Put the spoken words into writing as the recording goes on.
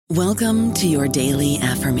Welcome to your daily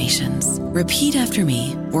affirmations. Repeat after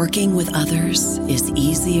me. Working with others is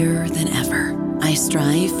easier than ever. I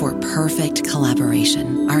strive for perfect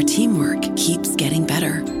collaboration. Our teamwork keeps getting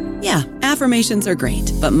better. Yeah, affirmations are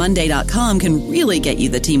great, but Monday.com can really get you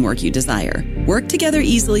the teamwork you desire. Work together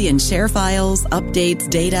easily and share files, updates,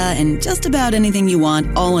 data, and just about anything you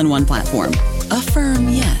want all in one platform. Affirm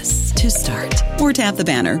yes to start, or tap the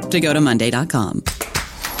banner to go to Monday.com.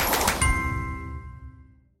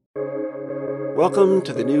 Welcome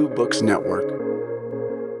to the New Books Network.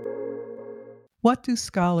 What do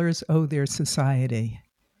scholars owe their society?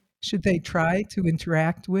 Should they try to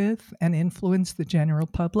interact with and influence the general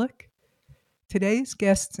public? Today's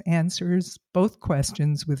guest answers both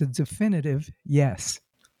questions with a definitive yes.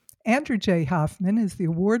 Andrew J. Hoffman is the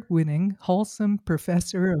award-winning Holcomb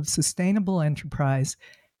Professor of Sustainable Enterprise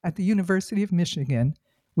at the University of Michigan,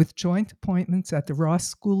 with joint appointments at the Ross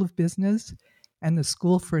School of Business and the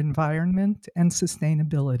School for Environment and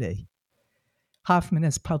Sustainability. Hoffman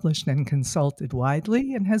has published and consulted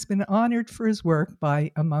widely and has been honored for his work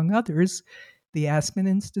by, among others, the Aspen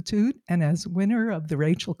Institute and as winner of the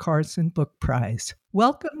Rachel Carson Book Prize.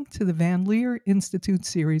 Welcome to the Van Leer Institute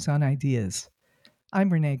series on ideas. I'm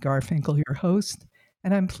Renee Garfinkel, your host,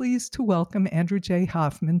 and I'm pleased to welcome Andrew J.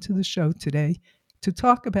 Hoffman to the show today to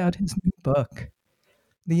talk about his new book,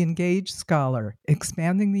 The Engaged Scholar,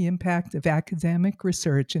 Expanding the Impact of Academic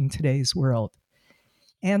Research in Today's World.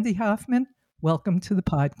 Andy Hoffman, welcome to the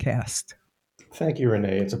podcast. Thank you,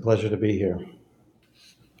 Renee. It's a pleasure to be here.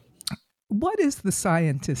 What is the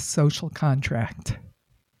scientist's social contract?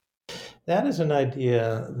 That is an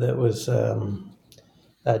idea that was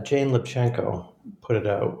Jane Lipchenko put it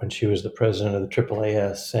out when she was the president of the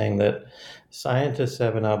AAAS, saying that scientists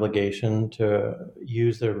have an obligation to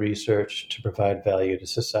use their research to provide value to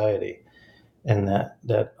society. And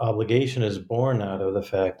that obligation is born out of the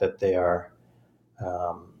fact that they are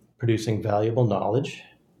producing valuable knowledge,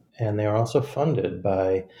 and they are also funded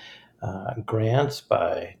by grants,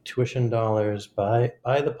 by tuition dollars, by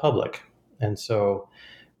the public. And so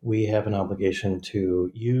we have an obligation to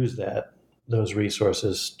use those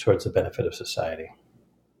resources towards the benefit of society.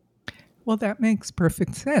 Well, that makes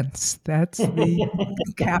perfect sense. That's the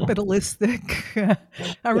capitalistic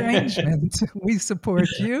arrangement. We support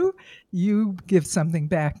you, you give something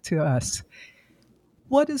back to us.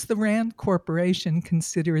 What does the Rand Corporation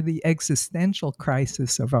consider the existential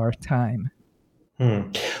crisis of our time?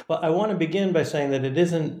 Well, I want to begin by saying that it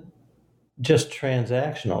isn't just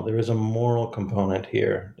transactional. There is a moral component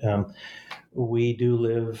here. We do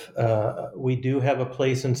have a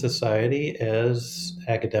place in society as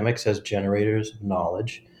academics, as generators of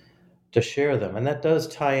knowledge, to share them. And that does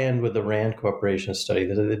tie in with the Rand Corporation study.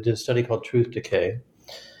 They did a study called Truth Decay.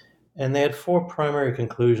 And they had 4 primary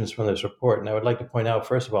conclusions from this report. And I would like to point out,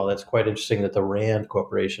 first of all, that's quite interesting that the Rand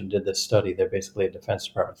Corporation did this study. They're basically a Defense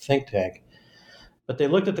Department think tank. But they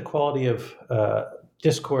looked at the quality of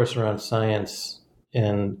discourse around science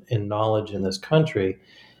and knowledge in this country.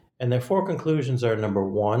 And their 4 conclusions are, number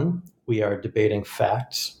 1, we are debating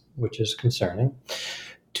facts, which is concerning.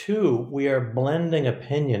 2, we are blending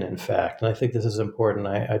opinion and fact. And I think this is important.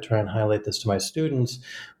 I try and highlight this to my students.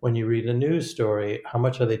 When you read a news story, how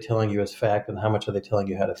much are they telling you as fact and how much are they telling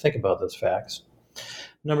you how to think about those facts?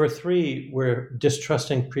 Number 3, we're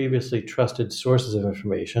distrusting previously trusted sources of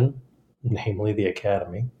information, namely the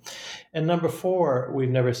academy. And number 4, we've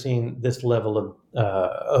never seen this level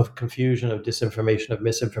of confusion, of disinformation, of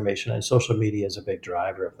misinformation, and social media is a big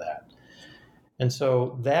driver of that. And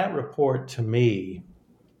so that report, to me,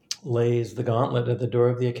 lays the gauntlet at the door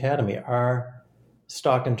of the academy. Our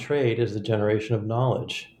stock and trade is the generation of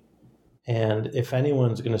knowledge. And if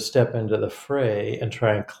anyone's going to step into the fray and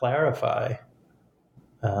try and clarify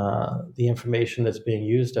the information that's being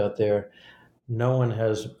used out there, no one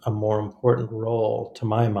has a more important role, to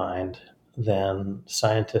my mind, than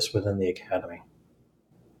scientists within the academy.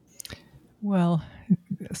 Well,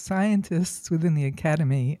 scientists within the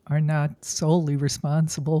academy are not solely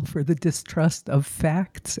responsible for the distrust of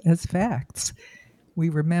facts as facts. We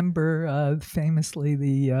remember famously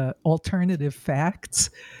the alternative facts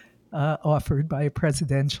offered by a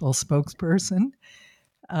presidential spokesperson.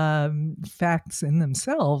 Facts in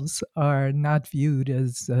themselves are not viewed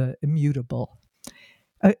as immutable.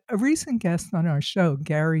 A recent guest on our show,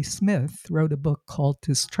 Gary Smith, wrote a book called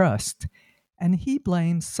Distrust, and he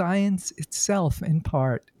blames science itself in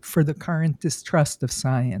part for the current distrust of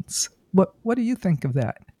science. What do you think of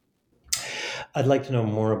that? I'd like to know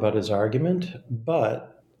more about his argument,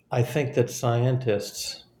 but I think that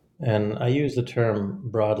scientists, and I use the term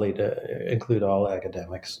broadly to include all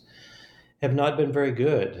academics, have not been very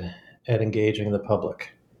good at engaging the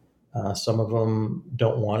public. Some of them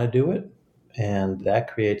don't want to do it, and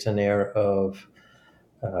that creates an air of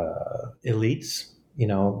elites.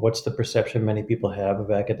 What's the perception many people have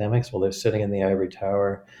of academics? Well, they're sitting in the ivory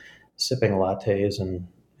tower, sipping lattes and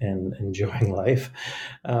enjoying life,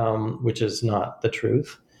 which is not the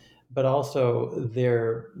truth. But also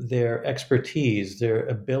their expertise, their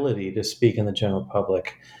ability to speak in the general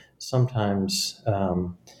public, sometimes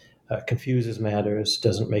confuses matters,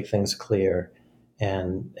 doesn't make things clear,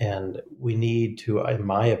 and we need to, in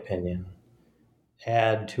my opinion,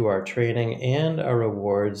 add to our training and our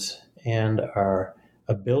rewards and our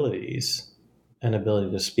abilities an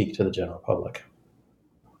ability to speak to the general public.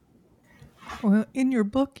 Well, in your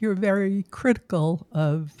book, you're very critical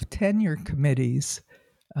of tenure committees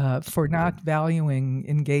for not valuing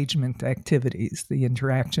engagement activities, the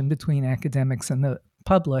interaction between academics and the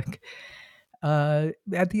public.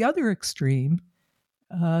 At the other extreme,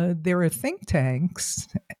 there are think tanks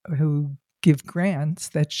who give grants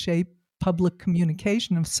that shape public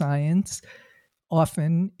communication of science,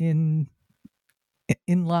 often in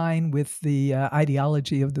line with the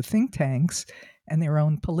ideology of the think tanks and their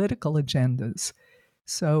own political agendas.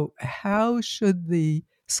 So, how should the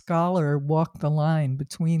scholar walk the line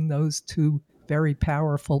between those two very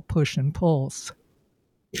powerful push and pulls?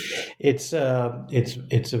 It's a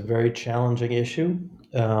very challenging issue.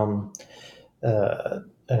 Um, uh,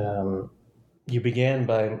 um, you began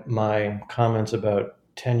by my comments about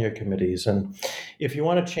tenure committees, and if you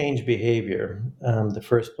want to change behavior, the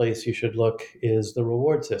first place you should look is the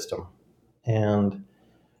reward system, and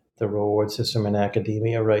the reward system in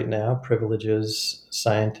academia right now privileges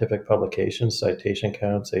scientific publications, citation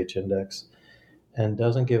counts, H-index, and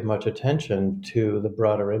doesn't give much attention to the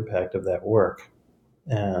broader impact of that work.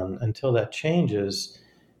 And until that changes,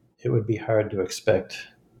 it would be hard to expect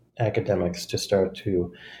academics to start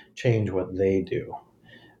to change what they do.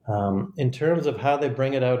 In terms of how they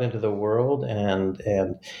bring it out into the world and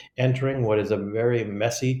entering what is a very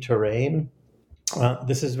messy terrain,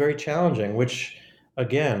 this is very challenging, which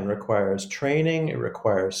again requires training, it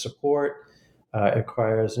requires support, it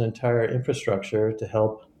requires an entire infrastructure to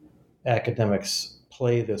help academics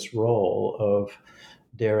play this role of,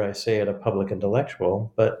 dare I say it, a public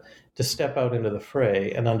intellectual, but to step out into the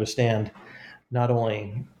fray and understand not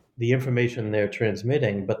only the information they're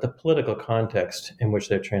transmitting, but the political context in which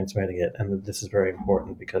they're transmitting it. And this is very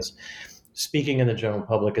important because speaking in the general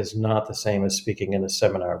public is not the same as speaking in a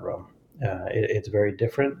seminar room. It's very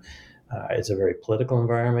different. It's a very political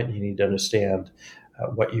environment. You need to understand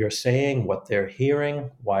what you're saying, what they're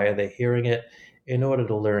hearing, why are they hearing it, in order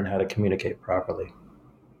to learn how to communicate properly.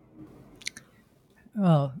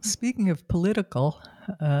 Well, speaking of political,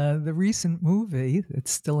 the recent movie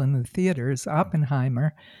that's still in the theaters,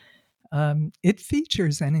 Oppenheimer, it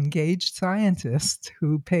features an engaged scientist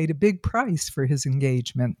who paid a big price for his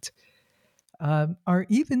engagement. Are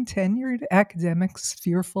even tenured academics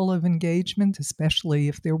fearful of engagement, especially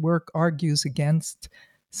if their work argues against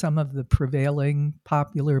some of the prevailing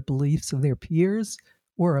popular beliefs of their peers,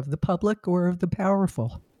 or of the public, or of the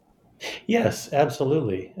powerful? Yes,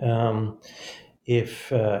 absolutely.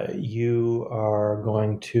 If you are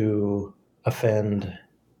going to offend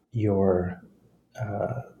your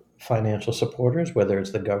financial supporters, whether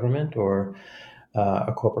it's the government or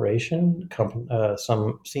a corporation,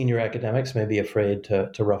 some senior academics may be afraid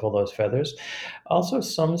to ruffle those feathers. Also,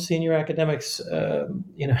 some senior academics,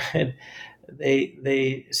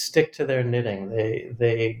 they stick to their knitting.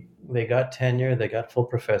 They got tenure, they got full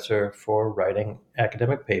professor for writing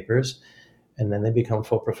academic papers, and then they become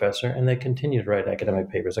full professor and they continue to write academic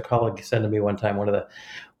papers. A colleague said to me one time, one of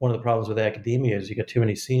the problems with academia is you get too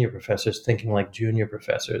many senior professors thinking like junior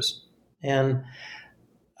professors. And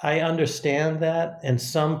I understand that, and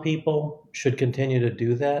some people should continue to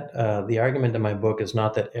do that. The argument in my book is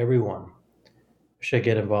not that everyone should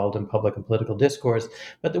get involved in public and political discourse,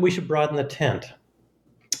 but that we should broaden the tent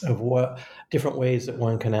of what different ways that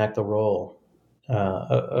one can act the role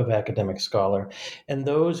of academic scholar. And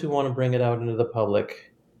those who want to bring it out into the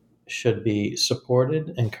public should be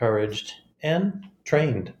supported, encouraged, and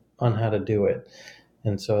trained on how to do it.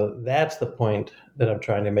 And so that's the point that I'm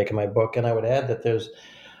trying to make in my book. And I would add that there's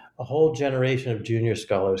a whole generation of junior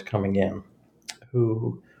scholars coming in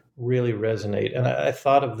who really resonate. And I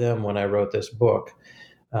thought of them when I wrote this book.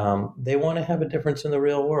 They want to have a difference in the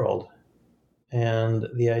real world. And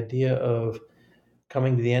the idea of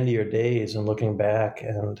coming to the end of your days and looking back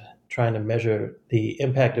and trying to measure the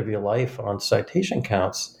impact of your life on citation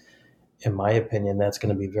counts, in my opinion, that's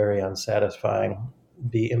going to be very unsatisfying.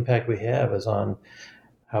 The impact we have is on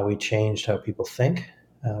how we changed how people think,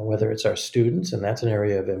 whether it's our students, and that's an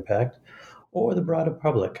area of impact, or the broader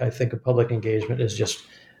public. I think of public engagement as just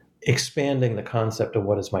expanding the concept of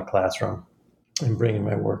what is my classroom and bringing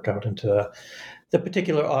my work out into the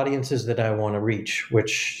particular audiences that I want to reach,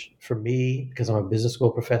 which for me, because I'm a business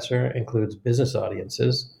school professor, includes business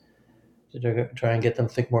audiences to try and get them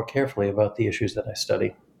to think more carefully about the issues that I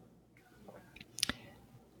study.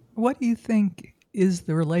 What do you think is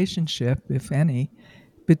the relationship, if any,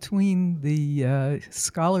 between the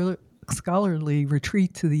scholarly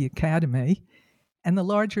retreat to the academy and the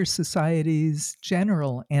larger society's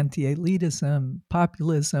general anti-elitism,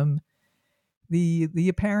 populism, the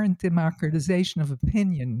apparent democratization of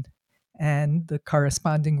opinion, and the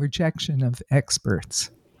corresponding rejection of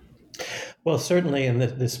experts? Well, certainly, and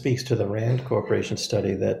this speaks to the Rand Corporation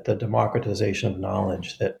study, that the democratization of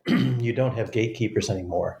knowledge, that you don't have gatekeepers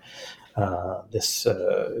anymore.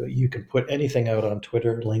 You can put anything out on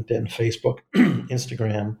Twitter, LinkedIn, Facebook,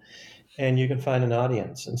 Instagram, and you can find an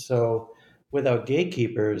audience. And so without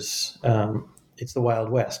gatekeepers, it's the Wild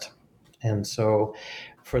West. And so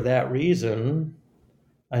for that reason,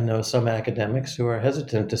 I know some academics who are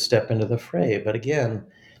hesitant to step into the fray. But again,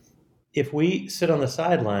 if we sit on the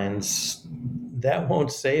sidelines, that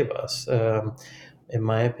won't save us. In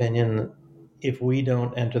my opinion, if we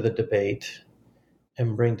don't enter the debate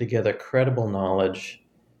and bring together credible knowledge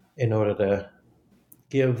in order to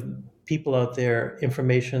give people out there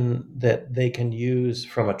information that they can use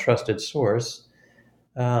from a trusted source,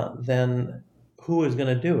 then who is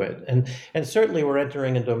going to do it? And certainly we're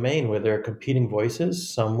entering a domain where there are competing voices,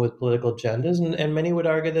 some with political agendas, and many would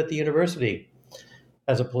argue that the university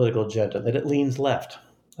has a political agenda, that it leans left,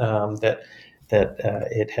 that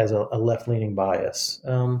it has a left-leaning bias.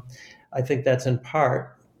 I think that's in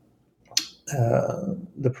part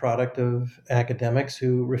the product of academics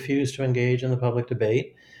who refuse to engage in the public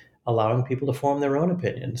debate, allowing people to form their own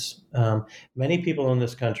opinions. Many people in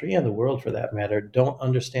this country, and the world for that matter, don't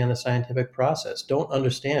understand the scientific process, don't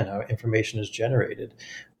understand how information is generated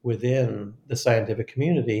within the scientific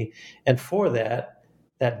community. And for that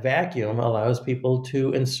vacuum allows people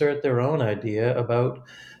to insert their own idea about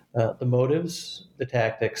the motives, the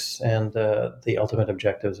tactics, and the ultimate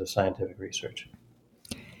objectives of scientific research.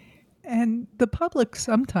 And the public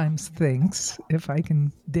sometimes thinks, if I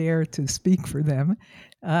can dare to speak for them,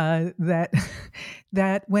 that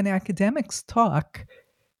that when academics talk,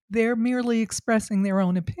 they're merely expressing their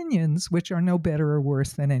own opinions, which are no better or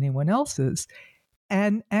worse than anyone else's.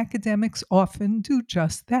 And academics often do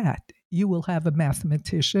just that. You will have a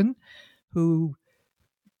mathematician who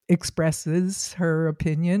expresses her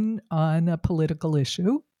opinion on a political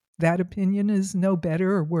issue. That opinion is no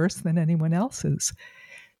better or worse than anyone else's.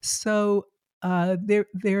 So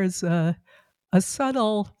there's a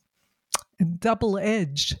subtle double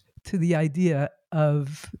edge to the idea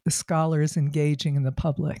of scholars engaging in the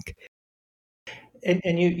public.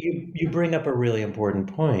 And you bring up a really important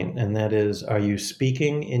point, and that is, are you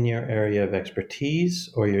speaking in your area of expertise,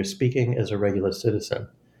 or you're speaking as a regular citizen?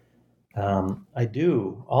 I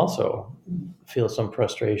do also feel some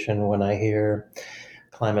frustration when I hear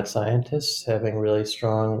climate scientists having really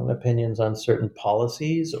strong opinions on certain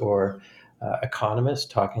policies, or economists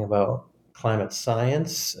talking about climate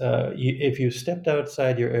science. If you stepped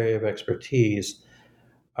outside your area of expertise,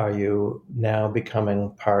 are you now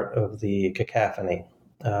becoming part of the cacophony?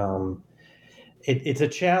 It's a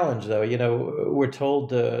challenge, though. You know, we're told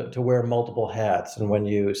to wear multiple hats, and when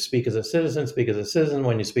you speak as a citizen, speak as a citizen.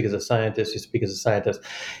 When you speak as a scientist, you speak as a scientist.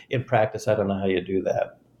 In practice, I don't know how you do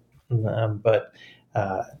that, but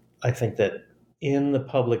I think that in the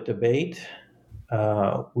public debate,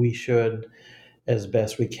 we should, as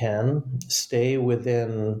best we can, stay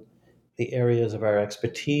within the areas of our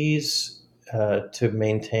expertise to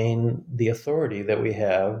maintain the authority that we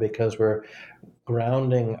have, because we're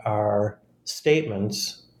grounding our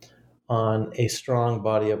statements on a strong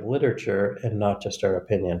body of literature and not just our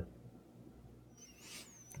opinion.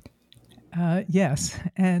 Yes,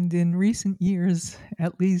 and in recent years,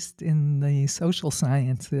 at least in the social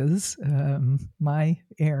sciences, my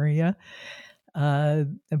area,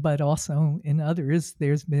 but also in others,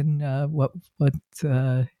 there's been what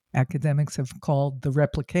academics have called the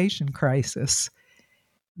replication crisis,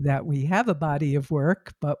 that we have a body of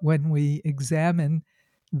work, but when we examine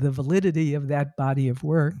the validity of that body of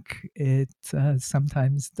work, it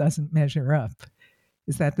sometimes doesn't measure up.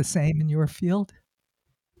 Is that the same in your field?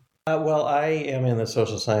 Well, I am in the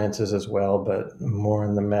social sciences as well, but more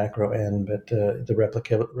in the macro end. But the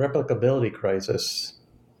replicability crisis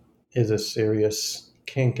is a serious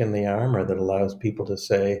kink in the armor that allows people to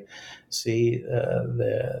say, see,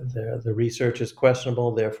 the research is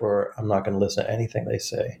questionable, therefore I'm not going to listen to anything they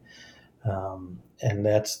say. and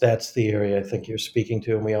that's the area I think you're speaking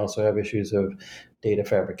to. And we also have issues of data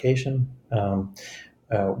fabrication.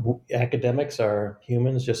 Academics are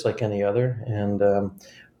humans just like any other, and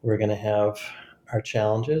we're going to have our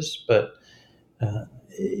challenges. But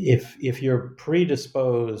if you're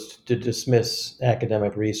predisposed to dismiss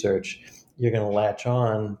academic research, you're going to latch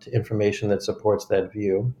on to information that supports that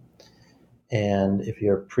view. And if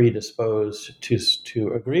you're predisposed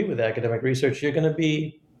to agree with academic research, you're going to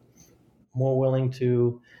be more willing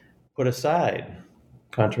to put aside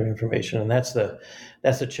contrary information. And that's the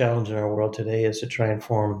challenge in our world today, is to try and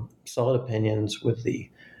form solid opinions with the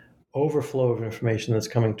overflow of information that's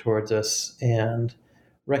coming towards us, and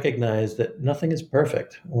recognize that nothing is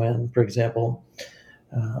perfect. When, for example,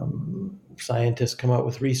 scientists come out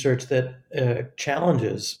with research that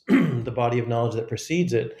challenges the body of knowledge that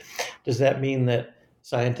precedes it, does that mean that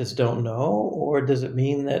scientists don't know, or does it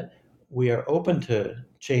mean that we are open to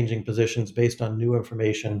changing positions based on new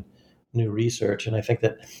information, new research? And I think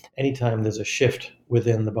that anytime there's a shift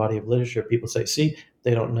within the body of literature, people say, see,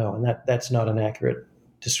 they don't know. And that's not an accurate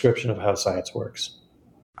description of how science works.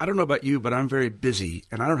 I don't know about you, but I'm very busy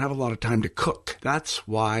and I don't have a lot of time to cook. That's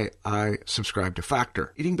why I subscribe to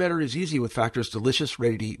Factor. Eating better is easy with Factor's delicious,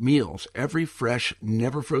 ready-to-eat meals. Every fresh,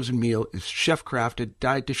 never frozen meal is chef-crafted,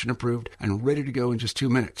 dietitian approved, and ready to go in just 2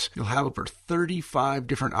 minutes. You'll have over 35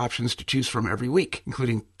 different options to choose from every week,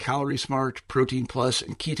 including Calorie Smart, Protein Plus,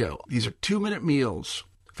 and Keto. These are 2-minute meals.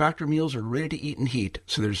 Factor meals are ready to eat and heat,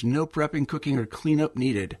 so there's no prepping, cooking, or cleanup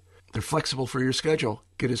needed. They're flexible for your schedule.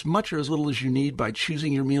 Get as much or as little as you need by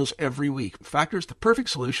choosing your meals every week. Factor is the perfect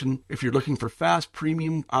solution if you're looking for fast,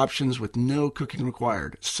 premium options with no cooking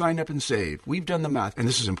required. Sign up and save. We've done the math, and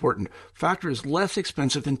this is important. Factor is less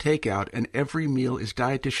expensive than takeout, and every meal is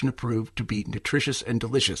dietitian approved to be nutritious and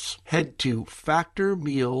delicious. Head to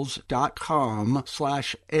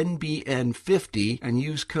factormeals.com/NBN50 and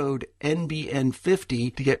use code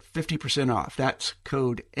NBN50 to get 50% off. That's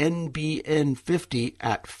code NBN50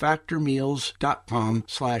 at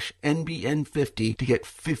factormeals.com/NBN50 to get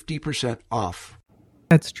 50% off.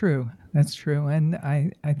 That's true. That's true. And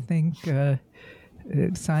I think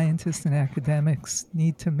scientists and academics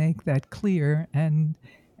need to make that clear and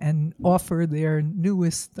offer their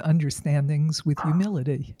newest understandings with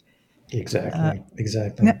humility. Exactly.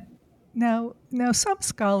 Now, some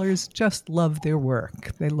scholars just love their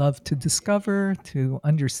work. They love to discover, to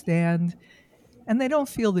understand, and they don't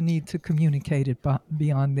feel the need to communicate it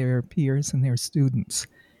beyond their peers and their students.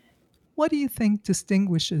 What do you think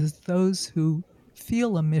distinguishes those who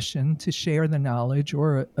feel a mission to share the knowledge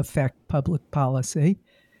or affect public policy,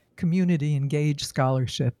 community engaged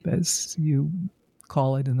scholarship, as you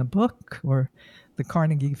call it in the book, or the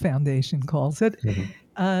Carnegie Foundation calls it,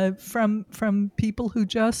 from people who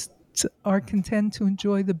just are content to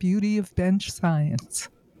enjoy the beauty of bench science?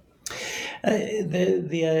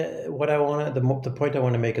 The point I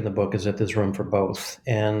want to make in the book is that there's room for both,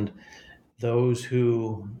 and those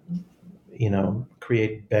who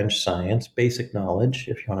create bench science, basic knowledge,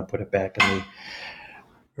 if you want to put it back in the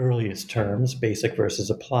earliest terms, basic versus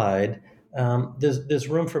applied. There's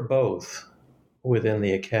room for both within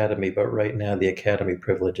the academy, but right now the academy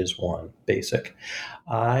privilege is one, basic.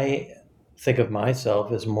 I think of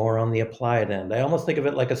myself as more on the applied end. I almost think of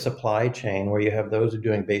it like a supply chain where you have those who are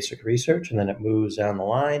doing basic research and then it moves down the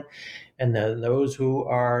line, and then those who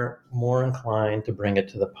are more inclined to bring it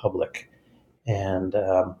to the public. And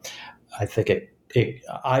I think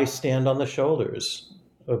I stand on the shoulders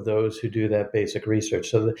of those who do that basic research.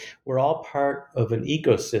 So that we're all part of an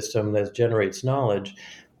ecosystem that generates knowledge,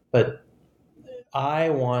 but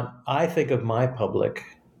I think of my public,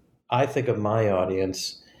 I think of my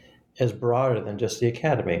audience as broader than just the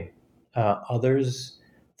academy. Others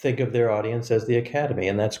think of their audience as the academy,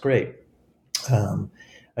 and that's great.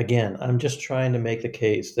 Again, I'm just trying to make the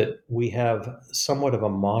case that we have somewhat of a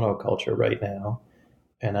monoculture right now,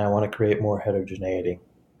 and I want to create more heterogeneity.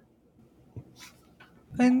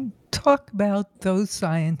 And talk about those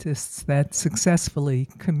scientists that successfully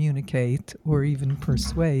communicate or even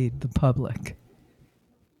persuade the public.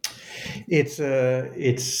 It's a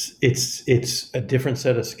different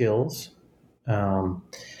set of skills. You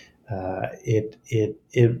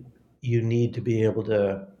need to be able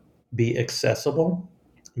to be accessible,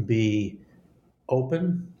 be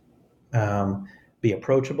open, be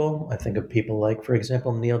approachable. I think of people like, for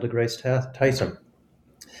example, Neil deGrasse Tyson.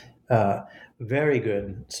 Very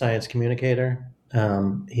good science communicator.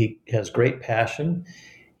 He has great passion.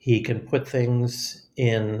 He can put things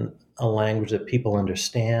in a language that people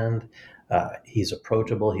understand. He's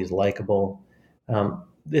approachable. He's likable.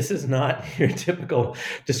 This is not your typical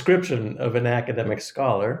description of an academic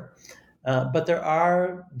scholar. But there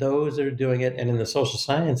are those that are doing it, and in the social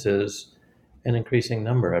sciences, an increasing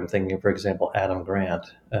number. I'm thinking, for example, Adam Grant,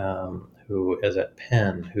 who is at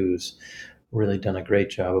Penn, who's really done a great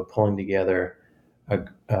job of pulling together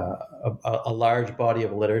a large body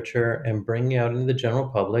of literature and bringing out into the general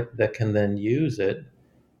public that can then use it,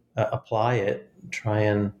 apply it, try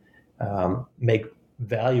and make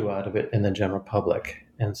value out of it in the general public.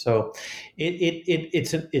 And so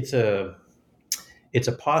it's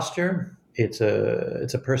a posture, it's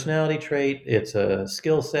a personality trait, it's a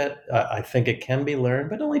skill set. I think it can be learned,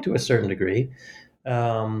 but only to a certain degree.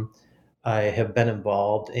 I have been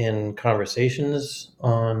involved in conversations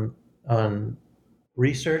on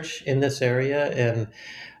research in this area, and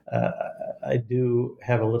I do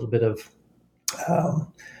have a little bit of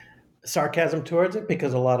sarcasm towards it,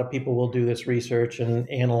 because a lot of people will do this research and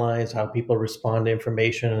analyze how people respond to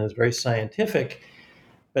information, and it's very scientific.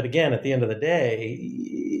 But again, at the end of the day,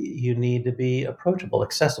 you need to be approachable,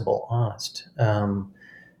 accessible, honest,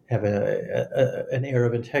 have an air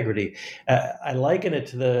of integrity. I liken it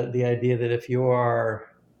to the idea that if you are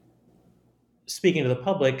speaking to the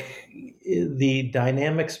public, the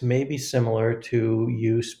dynamics may be similar to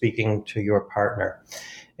you speaking to your partner.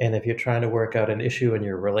 And if you're trying to work out an issue in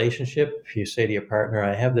your relationship, if you say to your partner,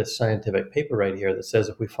 I have this scientific paper right here that says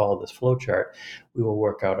if we follow this flow chart, we will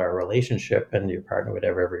work out our relationship, and your partner would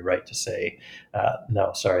have every right to say,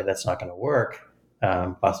 no, sorry, that's not going to work,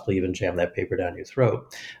 possibly even jam that paper down your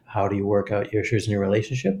throat. How do you work out your issues in your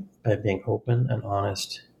relationship? By being open and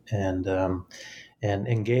honest and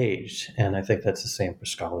engaged. And I think that's the same for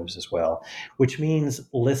scholars as well, which means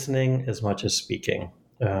listening as much as speaking.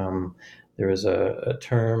 There is a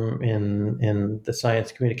term in the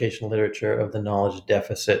science communication literature of the knowledge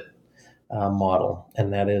deficit model,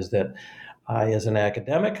 and that is that I, as an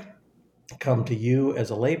academic, come to you as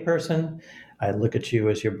a layperson. I look at you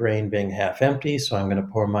as your brain being half empty, so I'm going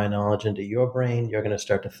to pour my knowledge into your brain. You're going to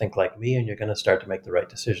start to think like me, and you're going to start to make the right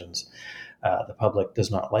decisions. The public does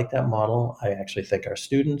not like that model. I actually think our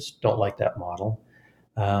students don't like that model.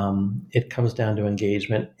 It comes down to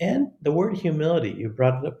engagement and the word humility. You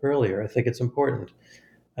brought it up earlier. I think it's important.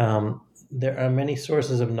 There are many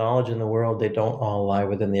sources of knowledge in the world. They don't all lie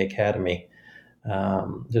within the academy.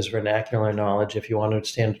 There's vernacular knowledge. If you want to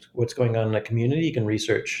understand what's going on in a community, you can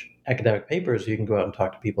research academic papers. You can go out and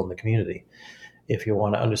talk to people in the community. If you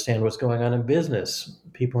want to understand what's going on in business,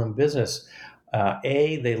 people in business,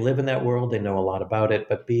 A, they live in that world, they know a lot about it,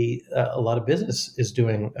 but B, a lot of business is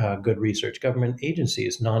doing good research. Government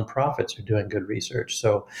agencies, nonprofits are doing good research.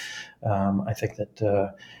 So I think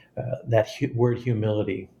that word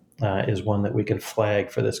humility is one that we can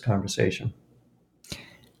flag for this conversation.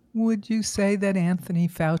 Would you say that Anthony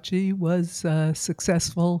Fauci was a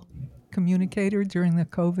successful communicator during the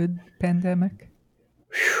COVID pandemic?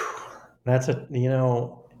 That's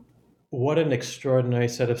what an extraordinary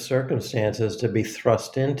set of circumstances to be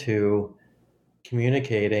thrust into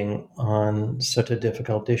communicating on such a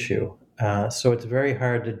difficult issue. So it's very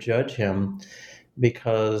hard to judge him,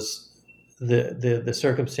 because the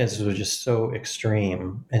circumstances were just so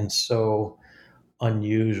extreme and so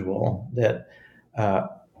unusual that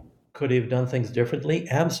could he have done things differently?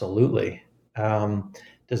 Absolutely.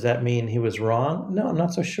 Does that mean he was wrong? No, I'm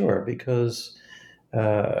not so sure, because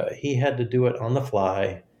he had to do it on the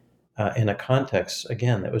fly in a context,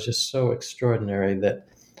 again, that was just so extraordinary that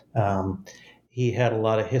he had a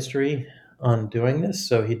lot of history on doing this,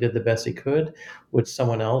 so he did the best he could. Would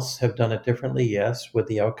someone else have done it differently? Yes. Would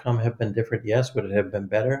the outcome have been different? Yes. Would it have been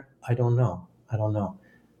better? I don't know.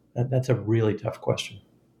 That's a really tough question.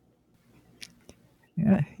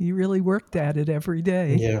 Yeah, he really worked at it every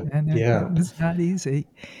day. Yeah, and it was not easy.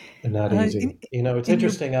 Not easy. It's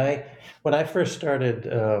interesting. When I first started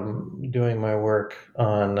doing my work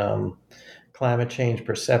on climate change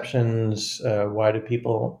perceptions, why do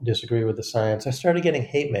people disagree with the science, I started getting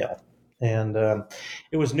hate mail. And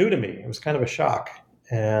it was new to me. It was kind of a shock.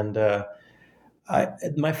 And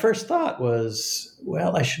my first thought was,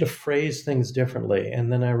 well, I should have phrased things differently.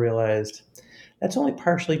 And then I realized that's only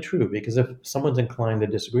partially true, because if someone's inclined to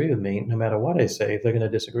disagree with me, no matter what I say, they're going to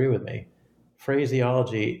disagree with me.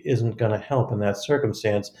 Phraseology isn't going to help in that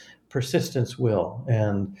circumstance. Persistence will.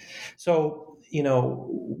 And so,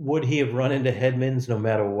 would he have run into headwinds no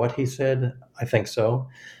matter what he said? I think so.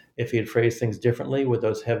 If he had phrased things differently, would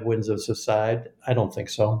those headwinds have subsided? I don't think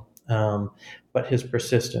so. But his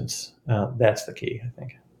persistence, that's the key, I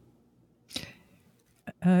think.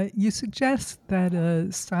 You suggest that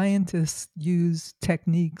scientists use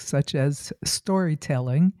techniques such as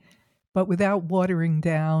storytelling, but without watering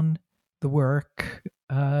down the work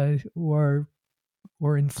or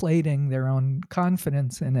inflating their own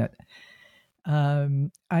confidence in it.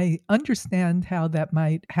 I understand how that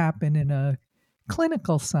might happen in a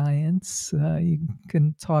clinical science. You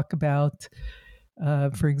can talk about,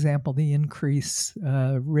 for example, the increased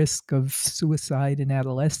risk of suicide in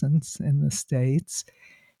adolescents in the States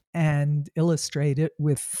and illustrate it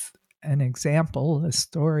with an example, a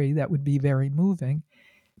story that would be very moving.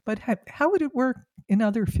 But how would it work in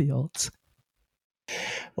other fields?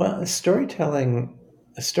 Well,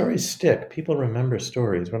 stories stick. People remember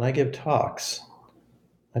stories. When I give talks,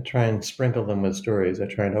 I try and sprinkle them with stories. I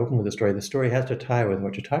try and open with a story. The story has to tie with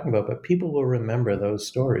what you're talking about, but people will remember those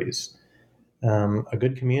stories. A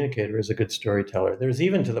good communicator is a good storyteller. There's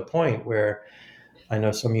even to the point where I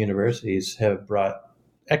know some universities have brought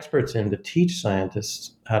experts in to teach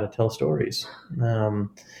scientists how to tell stories.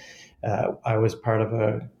 I was part of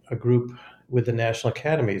a group with the National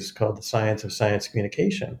Academies called the Science of Science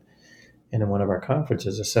Communication. And in one of our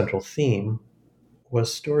conferences, a central theme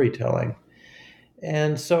was storytelling.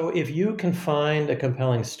 And so if you can find a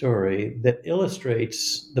compelling story that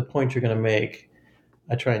illustrates the point you're going to make,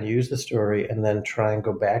 I try and use the story and then try and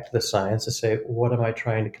go back to the science to say, what am I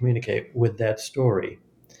trying to communicate with that story?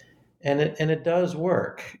 And it does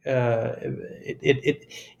work.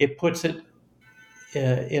 It puts it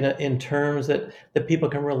in terms that people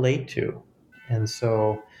can relate to. And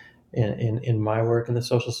so in my work in the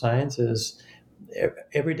social sciences,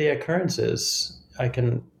 everyday occurrences, I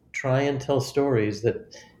can try and tell stories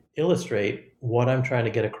that illustrate what I'm trying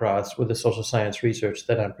to get across with the social science research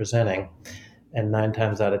that I'm presenting. And 9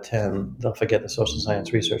 times out of 10, they'll forget the social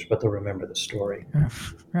science research, but they'll remember the story.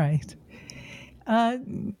 Right. Uh,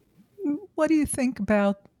 what do you think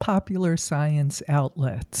about popular science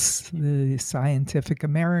outlets? The Scientific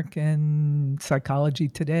American, Psychology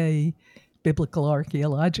Today, Biblical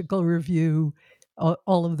Archaeological Review,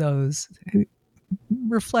 all of those.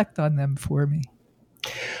 Reflect on them for me.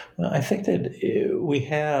 Well, I think that we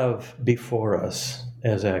have before us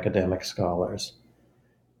as academic scholars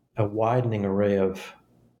a widening array of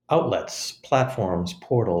outlets, platforms,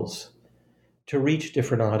 portals to reach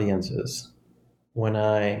different audiences. When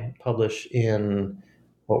I publish in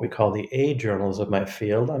what we call the A journals of my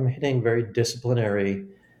field, I'm hitting very disciplinary,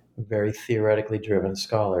 very theoretically driven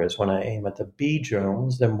scholars. When I aim at the B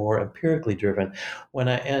journals, they're more empirically driven. When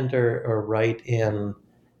I enter or write in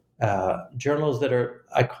journals that are,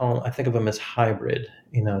 I think of them as hybrid.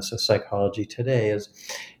 So Psychology Today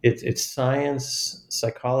it's science,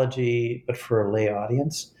 psychology, but for a lay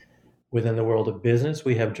audience. Within the world of business,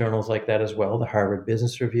 we have journals like that as well: the Harvard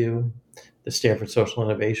Business Review, the Stanford Social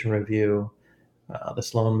Innovation Review, the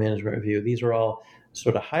Sloan Management Review. These are all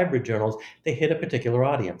sort of hybrid journals. They hit a particular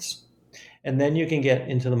audience, and then you can get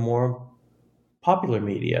into the more popular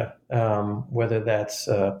media, whether that's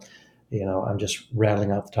I'm just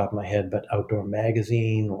rattling off the top of my head, but Outdoor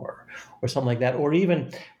Magazine or something like that, or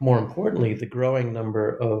even more importantly, the growing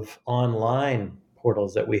number of online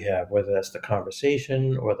portals that we have, whether that's the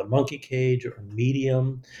Conversation or the Monkey Cage or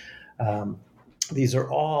Medium. These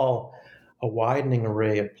are all a widening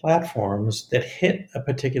array of platforms that hit a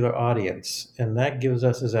particular audience, and that gives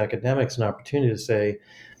us as academics an opportunity to say,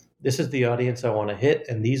 this is the audience I want to hit,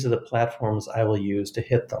 and these are the platforms I will use to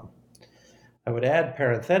hit them. I would add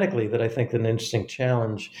parenthetically that I think an interesting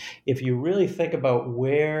challenge, if you really think about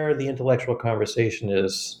where the intellectual conversation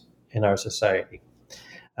is in our society,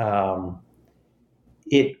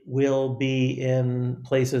 it will be in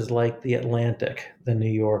places like The Atlantic, The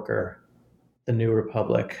New Yorker, The New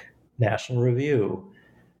Republic, National Review.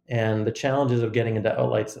 And the challenges of getting into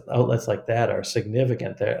outlets like that are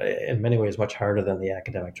significant. They're in many ways much harder than the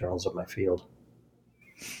academic journals of my field.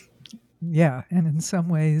 Yeah, and in some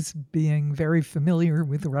ways, being very familiar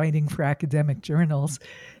with writing for academic journals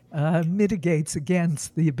mitigates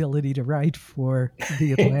against the ability to write for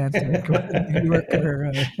The Atlantic or The New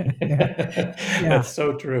Yorker. Yeah. That's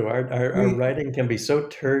so true. Our writing can be so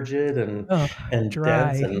turgid and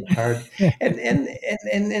dry. dense and hard. And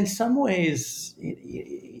in some ways,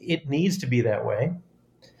 it needs to be that way.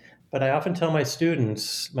 But I often tell my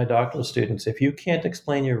students, my doctoral students, if you can't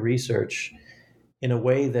explain your research in a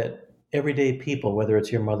way that everyday people, whether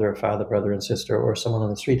it's your mother or father, brother and sister, or someone on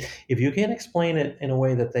the street, if you can't explain it in a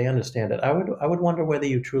way that they understand it, I would wonder whether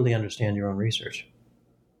you truly understand your own research.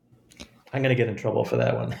 I'm going to get in trouble for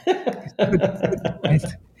that one. Good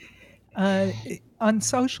point. On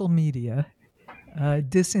social media,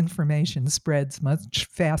 disinformation spreads much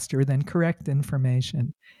faster than correct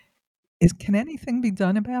information. Can anything be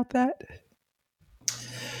done about that?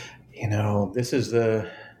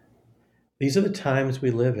 These are the times we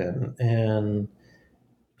live in, and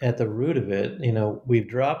at the root of it, we've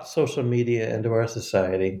dropped social media into our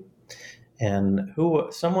society, and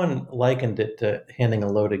someone likened it to handing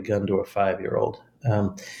a loaded gun to a 5-year-old.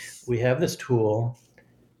 We have this tool,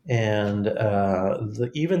 and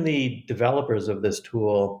even the developers of this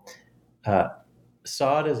tool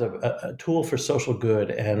saw it as a tool for social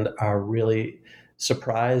good and are really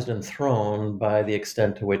surprised and thrown by the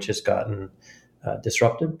extent to which it's gotten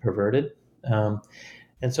disrupted, perverted.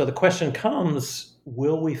 And so the question comes,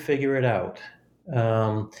 will we figure it out?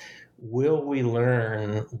 Will we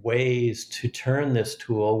learn ways to turn this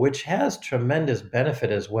tool, which has tremendous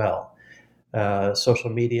benefit as well? Social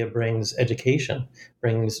media brings education,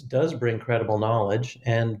 does bring credible knowledge,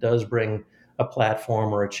 and does bring a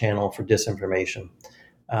platform or a channel for disinformation.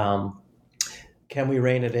 Can we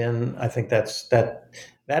rein it in? I think that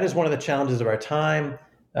is one of the challenges of our time.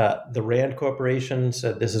 The Rand Corporation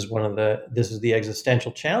said this is the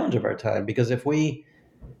existential challenge of our time, because if we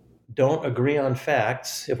don't agree on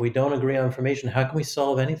facts, if we don't agree on information, how can we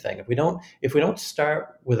solve anything? If we don't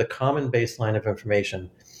start with a common baseline of information,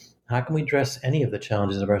 how can we address any of the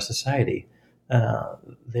challenges of our society?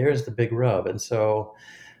 There's the big rub. And so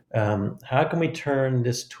how can we turn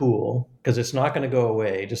this tool, because it's not going to go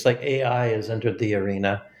away, just like AI has entered the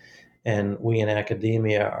arena, and we in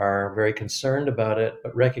academia are very concerned about it,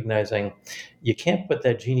 but recognizing you can't put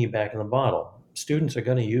that genie back in the bottle. Students are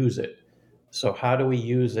going to use it. So how do we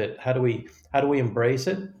use it? How do we embrace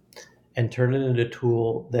it and turn it into a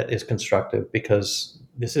tool that is constructive? Because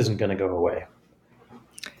this isn't going to go away.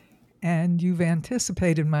 And you've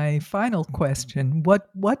anticipated my final question. What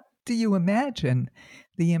do you imagine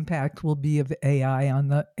the impact will be of AI on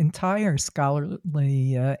the entire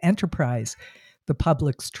scholarly enterprise, the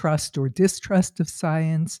public's trust or distrust of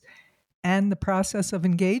science, and the process of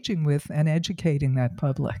engaging with and educating that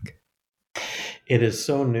public? It is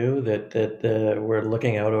so new that we're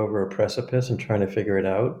looking out over a precipice and trying to figure it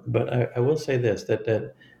out. But I will say this,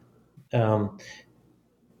 that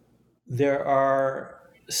there are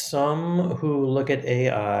some who look at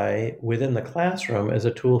AI within the classroom as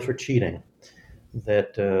a tool for cheating,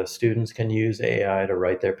 that students can use AI to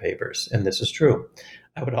write their papers. And this is true.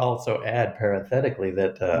 I would also add parenthetically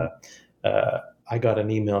that I got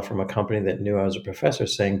an email from a company that knew I was a professor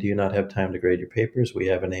saying, "Do you not have time to grade your papers? We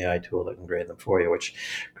have an AI tool that can grade them for you," which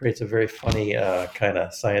creates a very funny kind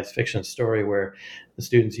of science fiction story where the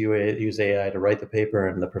students use AI to write the paper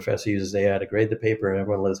and the professor uses AI to grade the paper, and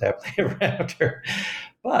everyone lives happily ever after.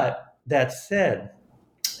 But that said,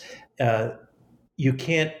 you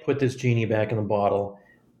can't put this genie back in the bottle.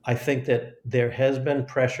 I think that there has been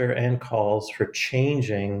pressure and calls for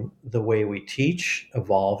changing the way we teach,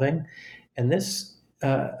 evolving, and this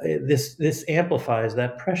amplifies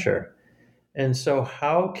that pressure. And so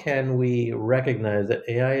how can we recognize that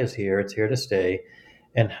AI is here, it's here to stay,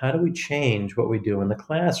 and how do we change what we do in the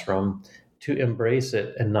classroom to embrace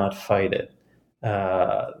it and not fight it?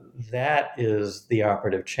 That is the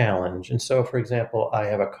operative challenge. And so, for example, I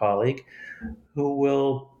have a colleague who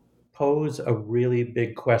will pose a really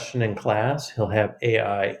big question in class. He'll have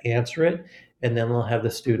AI answer it, and then he'll have the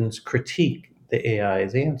students critique the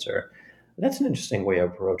AI's answer. That's an interesting way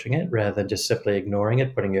of approaching it, rather than just simply ignoring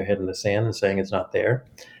it, putting your head in the sand and saying it's not there.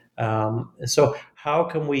 So how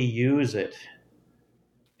can we use it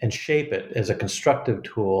and shape it as a constructive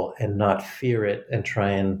tool and not fear it and try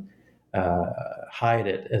and hide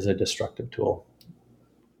it as a destructive tool?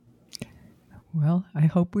 Well, I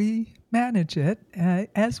hope we manage it,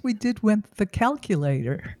 as we did with the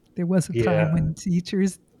calculator. There was a time when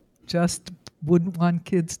teachers just wouldn't want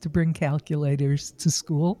kids to bring calculators to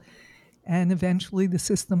school. And eventually the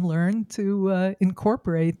system learned to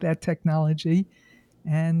incorporate that technology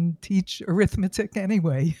and teach arithmetic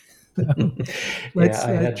anyway. So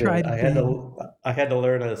I had to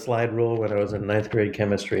learn a slide rule when I was in 9th grade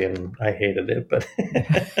chemistry, and I hated it. But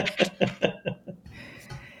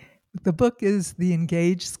the book is The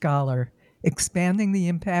Engaged Scholar: Expanding the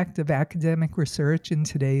Impact of Academic Research in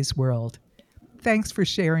Today's World. Thanks for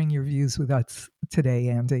sharing your views with us today,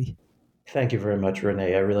 Andy. Thank you very much,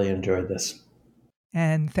 Renee. I really enjoyed this.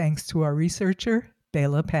 And thanks to our researcher,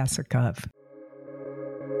 Bela Pasikov.